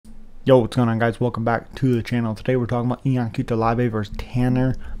Yo, what's going on, guys? Welcome back to the channel. Today we're talking about Cutelaba versus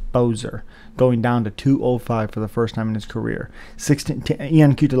Tanner Boser, going down to 205 for the first time in his career.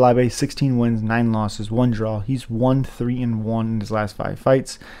 Cutelaba, 16 wins, 9 losses, 1 draw. He's 1-3-1 in his last 5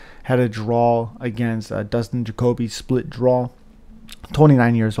 fights. Had a draw against Dustin Jacoby, split draw.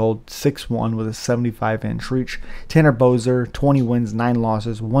 29 years old, 6'1", with a 75-inch reach. Tanner Boser, 20 wins, 9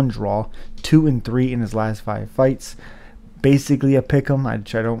 losses, 1 draw, 2-3 in his last 5 fights. Basically a pick'em,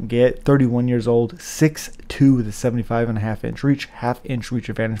 which I don't get. 31 years old, 6'2", with a 75.5-inch reach, half-inch reach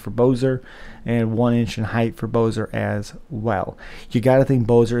advantage for Boser, and 1 inch in height for Boser as well. You got to think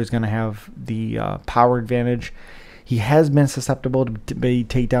Boser is going to have the power advantage. He has been susceptible to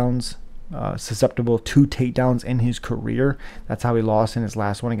takedowns. Susceptible to takedowns in his career. That's how he lost in his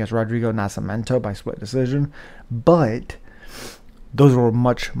last one against Rodrigo Nascimento by split decision. But those were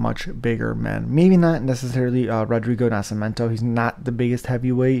much bigger men. Maybe not necessarily Rodrigo Nascimento. He's not the biggest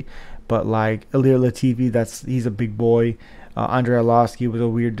heavyweight, but like Ilir Latifi, he's a big boy. Andre Arlovski was a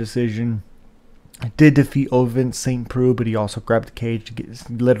weird decision. Did defeat Ovin St. Preux, but he also grabbed the cage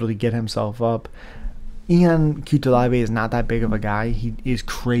to literally get himself up. Cutelaba is not that big of a guy. He is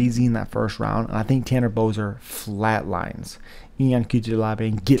crazy in that first round, and I think Tanner Boser flatlines Cutelaba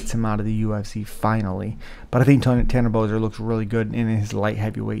and gets him out of the UFC finally. But I think Tanner Boser looks really good in his light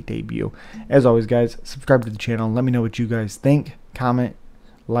heavyweight debut. As always, guys, subscribe to the channel. Let me know what you guys think. Comment,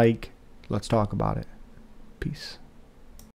 like, let's talk about it. Peace.